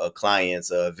 like a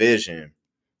client's vision,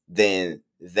 then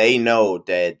they know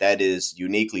that that is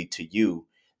uniquely to you.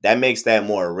 That makes that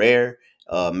more rare.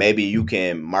 Maybe you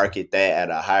can market that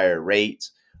at a higher rate,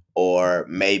 or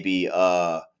maybe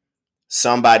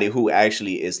somebody who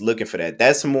actually is looking for that.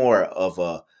 That's more of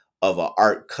a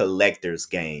art collector's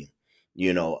game.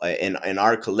 An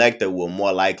art collector will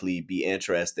more likely be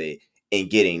interested in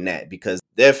getting that because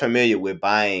they're familiar with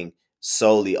buying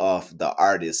solely off the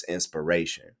artist's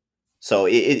inspiration. So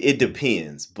it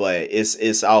depends, but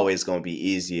it's always going to be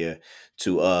easier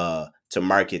to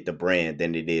market the brand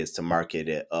than it is to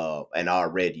market an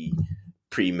already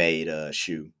pre-made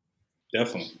shoe.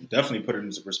 Definitely put it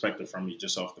into perspective from me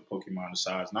just off the Pokemon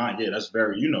size 9. Yeah, that's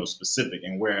very specific.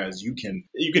 And whereas you can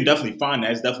definitely find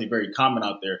that, it's definitely very common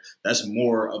out there. That's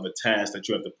more of a task that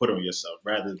you have to put on yourself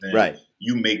rather than Right.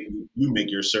 you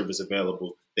make your service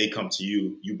available. They come to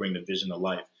you, you bring the vision to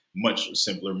life. Much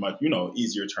simpler, much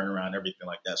easier turnaround, everything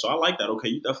like that. So I like that. Okay,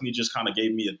 you definitely just kind of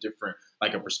gave me a different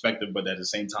like a perspective, but at the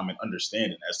same time an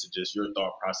understanding as to just your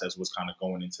thought process was kind of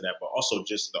going into that, but also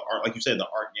just the art, like you said, the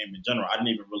art game in general. I didn't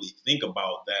even really think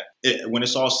about that. When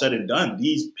it's all said and done,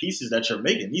 these pieces that you're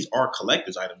making, these are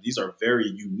collector's items. These are very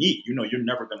unique. You're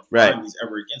never going to Right. find these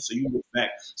ever again. So you look back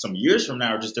some years from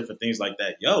now, or just different things like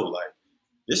that. Yo, like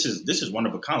this is one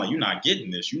of a kind. Like, you're not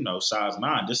getting this, size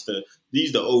 9.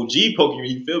 These the OG Pokemon.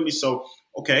 You feel me? So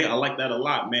okay, I like that a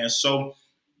lot, man. So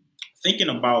thinking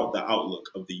about the outlook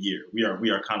of the year, we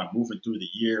are kind of moving through the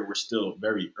year. We're still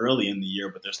very early in the year,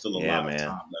 but there's still a Yeah, lot of man.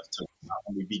 time left to not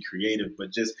only be creative,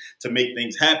 but just to make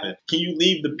things happen. Can you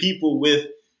leave the people with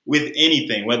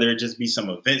anything, whether it just be some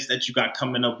events that you got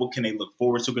coming up? What can they look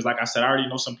forward to? Because like I said, I already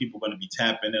know some people are going to be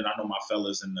tapping, and I know my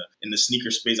fellas in the sneaker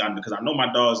space. Because I know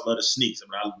my dogs love the sneaks.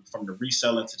 From the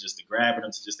reselling to just the grabbing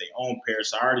them to just their own pair.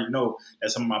 So I already know that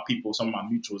some of my people, some of my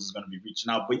mutuals is going to be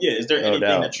reaching out. But yeah, is there No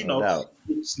anything that doubt. No doubt.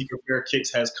 Sneaker Fair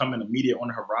Kicks has coming immediate on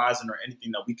the horizon, or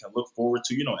anything that we can look forward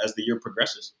to, as the year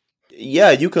progresses?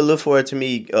 Yeah, you could look forward to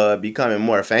me becoming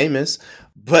more famous.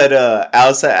 But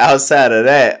outside of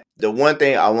that, the one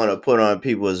thing I want to put on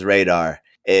people's radar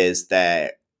is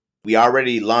that we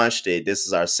already launched it. This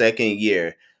is our second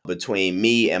year between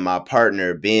me and my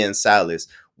partner Ben Salas.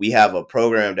 We have a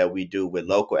program that we do with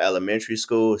local elementary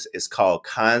schools. It's called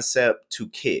Concept to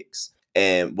Kicks.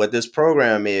 And what this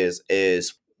program is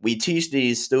we teach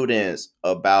these students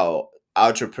about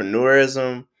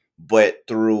entrepreneurism, but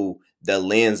through the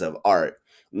lens of art.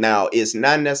 Now, it's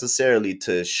not necessarily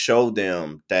to show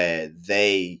them that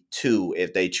they too,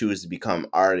 if they choose to become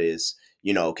artists,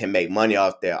 can make money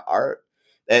off their art.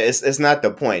 It's not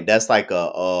the point. That's like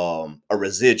a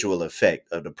residual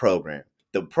effect of the program.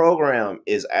 The program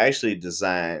is actually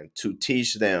designed to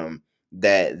teach them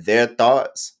that their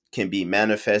thoughts can be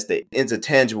manifested into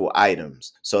tangible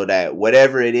items, so that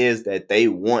whatever it is that they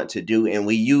want to do, and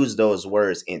we use those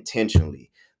words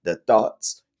intentionally, the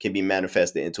thoughts can be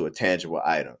manifested into a tangible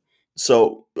item.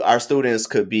 So our students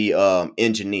could be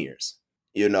engineers.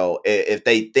 If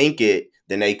they think it,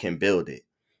 then they can build it.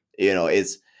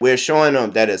 It's we're showing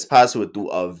them that it's possible through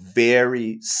a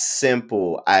very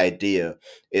simple idea.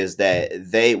 Is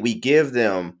that we give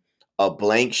them a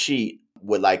blank sheet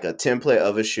with like a template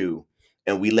of a shoe,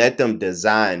 and we let them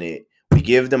design it. We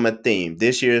give them a theme.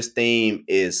 This year's theme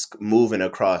is moving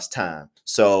across time.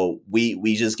 So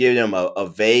we just give them a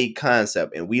vague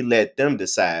concept, and we let them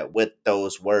decide what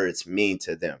those words mean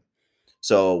to them.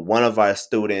 So one of our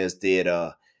students did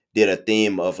a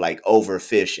theme of like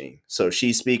overfishing. So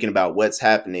she's speaking about what's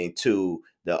happening to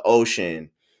the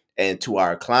ocean and to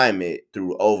our climate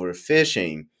through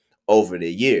overfishing over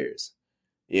the years.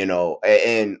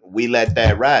 And we let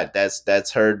that ride.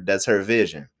 That's her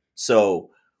vision. So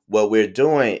what we're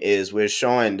doing is we're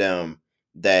showing them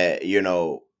that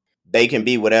they can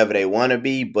be whatever they want to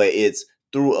be, but it's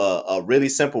through a really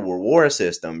simple reward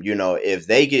system. If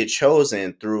they get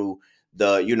chosen through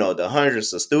the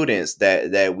hundreds of students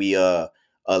that we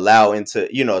allow into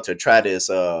to try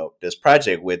this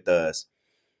project with us,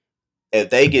 if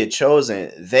they get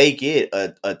chosen, they get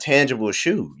a tangible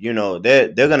shoe.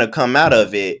 They're gonna come out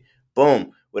of it,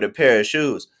 boom, with a pair of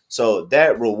shoes. So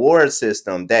that reward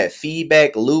system, that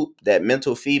feedback loop, that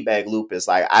mental feedback loop is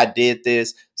like, I did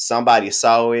this, somebody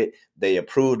saw it, they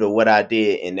approved of what I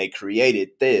did, and they created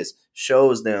this,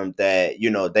 shows them that,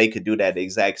 they could do that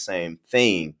exact same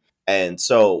thing. And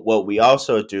so what we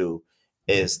also do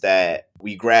is that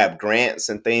we grab grants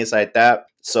and things like that.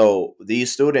 So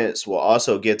these students will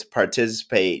also get to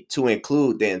participate to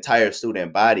include the entire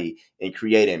student body in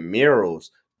creating murals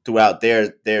throughout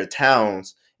their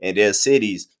towns and their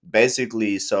cities,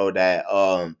 basically so that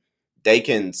they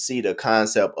can see the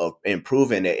concept of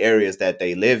improving the areas that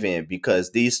they live in,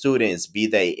 because these students, be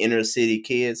they inner city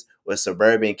kids or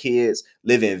suburban kids,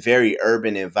 live in very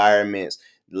urban environments.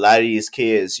 A lot of these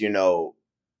kids,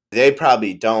 they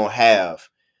probably don't have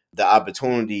the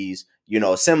opportunities,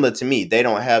 similar to me. They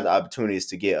don't have the opportunities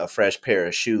to get a fresh pair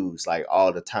of shoes like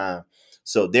all the time.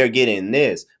 So they're getting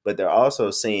this, but they're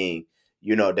also seeing,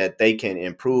 that they can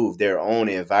improve their own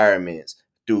environments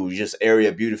through just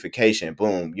area beautification.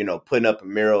 Boom, putting up a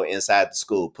mural inside the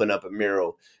school, putting up a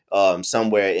mural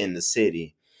somewhere in the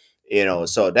city.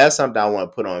 So that's something I want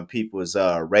to put on people's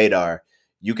radar.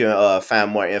 You can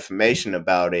find more information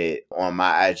about it on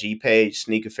my IG page,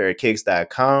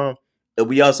 sneakerfairkicks.com.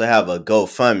 We also have a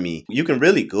GoFundMe. You can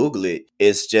really Google it.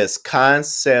 It's just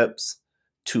Concepts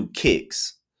to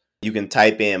Kicks. You can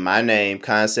type in my name,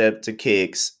 Concept to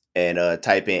Kicks, and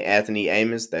type in Anthony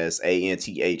Amos. That's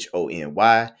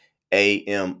ANTHONYAMOS.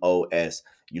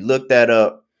 You look that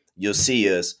up, you'll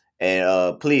see us.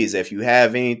 And please, if you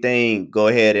have anything, go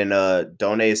ahead and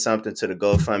donate something to the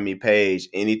GoFundMe page.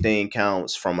 Anything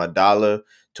counts, from $1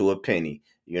 to a penny.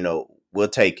 We'll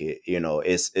take it.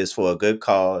 It's for a good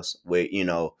cause. With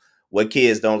what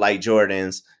kids don't like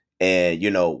Jordans, and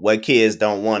what kids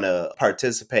don't want to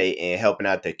participate in helping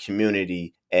out the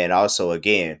community. And also,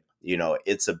 again,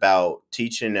 it's about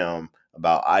teaching them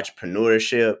about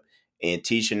entrepreneurship and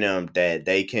teaching them that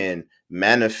they can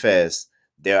manifest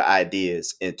their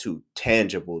ideas into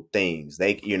tangible things.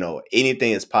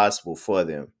 Anything is possible for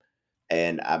them.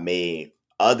 And I mean,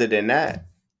 other than that,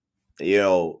 you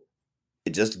know,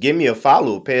 just give me a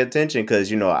follow, pay attention,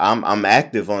 because I'm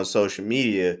active on social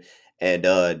media, and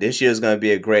this year is gonna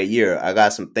be a great year. I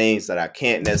got some things that I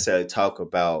can't necessarily talk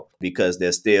about because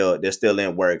they're still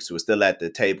in works. We're still at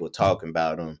the table talking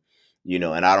about them,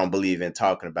 and I don't believe in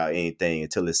talking about anything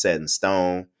until it's set in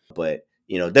stone. But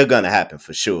they're gonna happen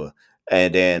for sure.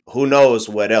 And then who knows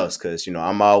what else? Because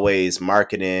I'm always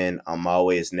marketing, I'm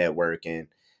always networking,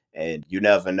 and you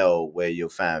never know where you'll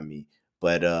find me.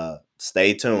 But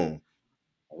stay tuned.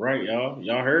 All right, y'all.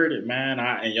 Y'all heard it, man.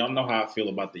 And y'all know how I feel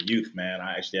about the youth, man.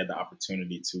 I actually had the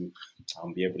opportunity to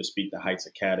be able to speak to Heights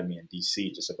Academy in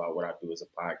DC just about what I do as a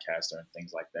podcaster and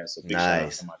things like that. So big shout out to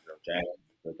Nice. my girl Jack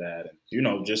for that.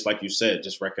 And just like you said,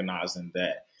 just recognizing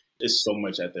that it's so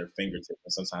much at their fingertips,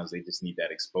 and sometimes they just need that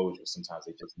exposure. Sometimes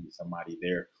they just need somebody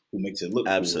there who makes it look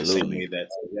cool. The same way Absolutely. that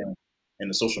in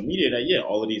the social media, that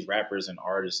all of these rappers and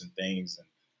artists and things and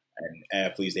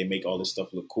athletes, they make all this stuff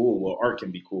look cool. Well, art can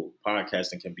be cool,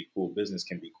 podcasting can be cool, business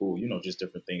can be cool, just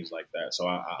different things like that. So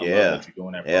I love Yeah. that you're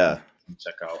doing that, bro. Yeah.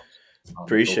 Check out the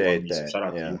Appreciate GoFundMe. So that. shout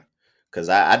out to Yeah. you. Because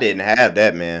I didn't have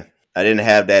that, man. I didn't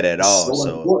have that at It's all. so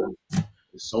So important.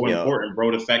 It's so You know, important,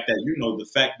 bro. The fact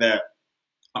that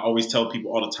I always tell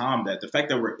people all the time that the fact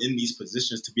that we're in these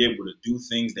positions to be able to do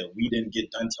things that we didn't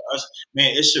get done to us,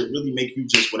 man, it should really make you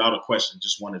just without a question,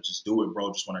 just want to just do it,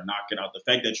 bro. Just want to knock it out. The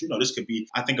fact that, this could be,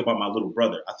 I think about my little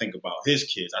brother. I think about his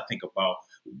kids. I think about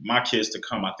my kids to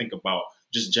come. I think about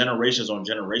just generations on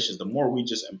generations. The more we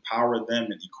just empower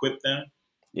them and equip them,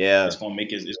 yeah, it's gonna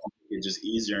make it just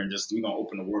easier, and just we're gonna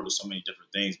open the world to so many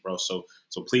different things, bro. So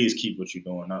please keep what you're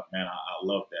doing up, man. I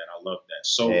love that. I love that.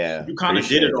 So yeah. you kind of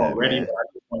did it Appreciate that, already, man.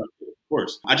 but of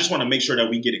course, I just want to make sure that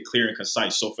we get it clear and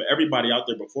concise. So for everybody out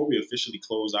there, before we officially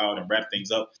close out and wrap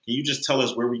things up, can you just tell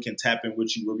us where we can tap in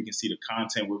with you, where we can see the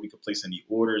content, where we can place any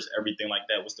orders, everything like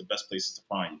that? What's the best places to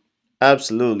find you?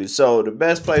 Absolutely. So the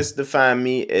best place to find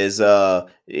me is number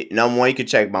one, you can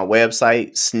check my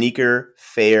website,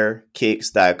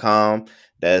 sneakerfairkicks.com.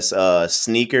 That's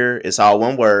sneaker, it's all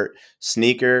one word,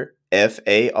 sneaker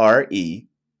FARE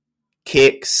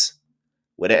kicks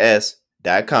with an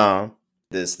S.com.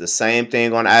 This the same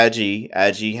thing on IG.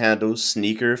 IG handles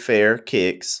sneaker fair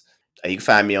kicks. You can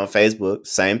find me on Facebook,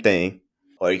 same thing.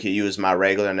 Or you can use my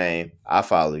regular name. I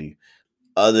follow you.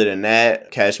 Other than that,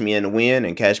 catch me in the wind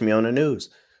and catch me on the news.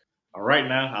 All right,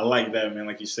 now I like that, man.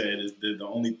 Like you said, is the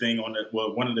only thing on the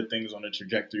one of the things on the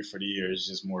trajectory for the year is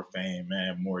just more fame,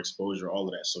 man, more exposure, all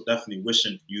of that. So definitely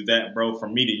wishing you that, bro.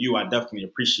 From me to you, I definitely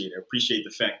appreciate it. Appreciate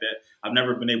the fact that I've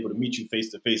never been able to meet you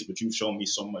face to face, but you've shown me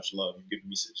so much love. You've given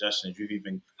me suggestions. You've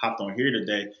even hopped on here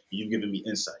today. And you've given me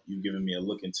insight. You've given me a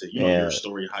look into your Yeah,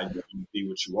 story, how you be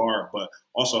what you are, but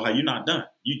also how you're not done.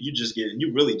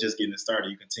 You really just getting started.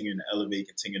 You continue to elevate,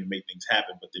 continue to make things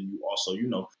happen, but then you also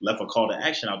left a call to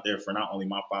action out there for not only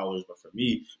my followers but for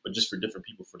me, but just for different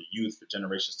people, for the youth, for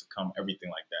generations to come, everything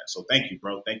like that. So thank you,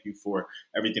 bro. Thank you for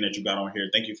everything that you got on here.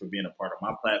 Thank you for being a part of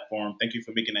my platform. Thank you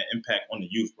for making that impact on the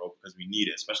youth, bro, because we need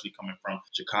it, especially coming from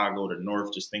Chicago to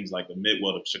North, just things like the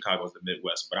Chicago is the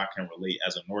Midwest, but I can relate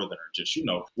as a Northerner, just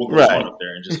what goes on right. up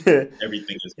there, and just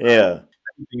everything is Yeah,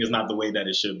 everything is not the way that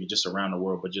it should be just around the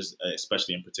world, but just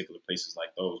especially in particular places like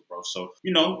those, bro. So,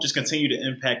 just continue to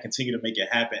impact, continue to make it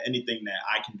happen. Anything that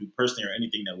I can do personally or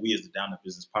anything that we as the Down to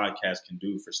Business podcast can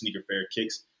do for Sneaker Fair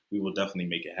Kicks, we will definitely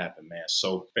make it happen, man.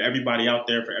 So for everybody out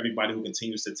there, for everybody who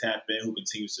continues to tap in, who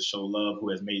continues to show love, who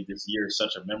has made this year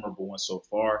such a memorable one so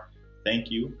far,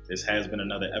 thank you. This has been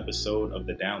another episode of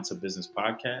the Down to Business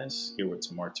podcast here with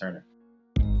Tamar Turner.